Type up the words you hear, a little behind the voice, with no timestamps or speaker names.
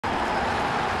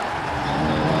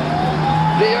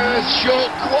The earth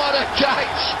shook, what a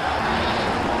catch!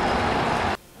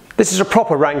 This is a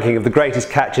proper ranking of the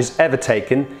greatest catches ever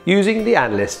taken using the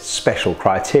Analyst's special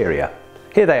criteria.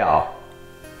 Here they are.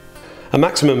 A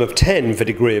maximum of 10 for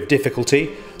degree of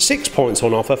difficulty, 6 points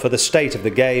on offer for the state of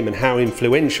the game and how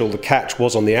influential the catch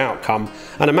was on the outcome,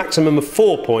 and a maximum of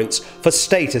 4 points for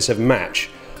status of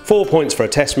match. 4 points for a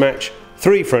test match,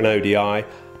 3 for an ODI,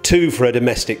 2 for a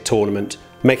domestic tournament,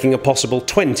 making a possible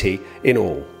 20 in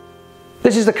all.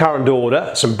 This is the current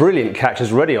order, some brilliant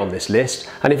catches ready on this list,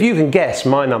 and if you can guess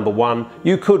my number 1,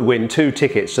 you could win 2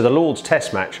 tickets to the Lord's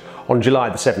Test match on July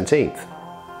the 17th.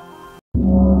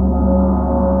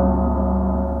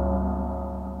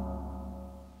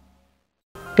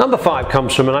 Number 5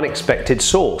 comes from an unexpected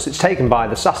source. It's taken by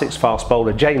the Sussex fast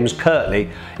bowler James Kirtley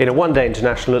in a one-day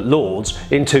international at Lord's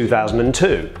in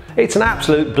 2002. It's an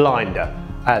absolute blinder,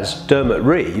 as Dermot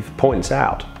Reeve points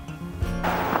out.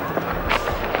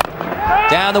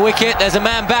 Down the wicket, there's a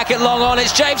man back at long on,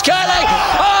 it's James Kirtley!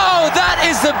 Oh, that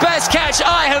is the best catch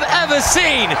I have ever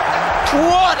seen!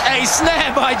 What a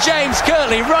snare by James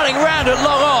Kirtley running round at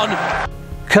long on!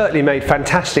 Kirtley made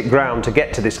fantastic ground to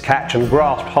get to this catch and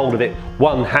grasped hold of it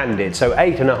one-handed, so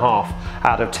 8.5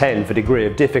 out of 10 for degree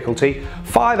of difficulty,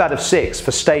 5 out of 6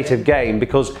 for state of game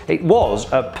because it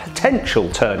was a potential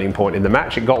turning point in the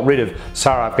match. It got rid of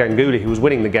Sourav Ganguly, who was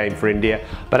winning the game for India,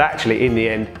 but actually in the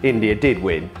end India did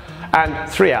win. And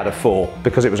 3 out of 4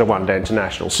 because it was a one-day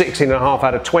international. 16.5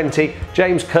 out of 20,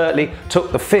 James Kirtley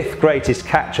took the 5th greatest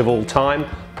catch of all time,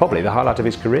 probably the highlight of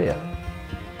his career.